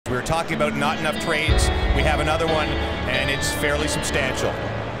We were talking about not enough trades. We have another one, and it's fairly substantial.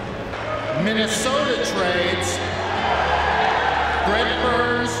 Minnesota trades Brent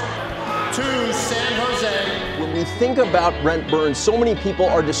Burns to San Jose. When we think about Brent Burns, so many people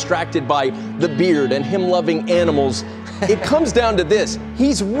are distracted by the beard and him loving animals. It comes down to this.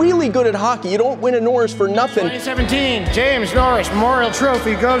 He's really good at hockey. You don't win a Norris for nothing. 2017 James Norris Memorial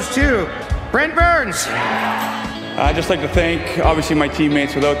Trophy goes to Brent Burns. I'd just like to thank, obviously, my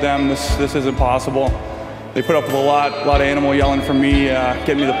teammates. Without them, this isn't possible. They put up with a lot of animal yelling from me,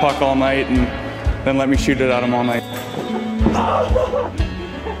 getting me the puck all night, and then let me shoot it at them all night.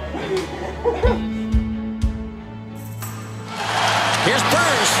 Here's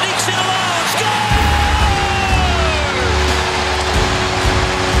Burns, sneaks in alone, scores!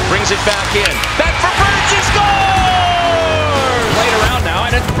 Brings it back in. Back for Burns, he scores! Played around now,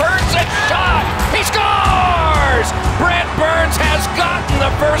 and it's Burns, a shot! He scores! Brent Burns has gotten the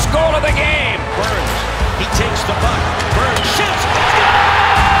first goal of the game. Burns, he takes the puck. Burns shoots,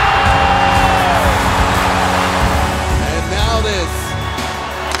 and now this.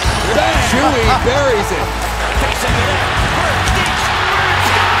 Chewy buries it. facing the net. Burns sneaks, Burns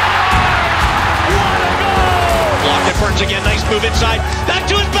scores! What a goal! Blocked at Burns again, nice move inside. Back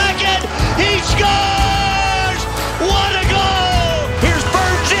to his back end, he scores! What a goal!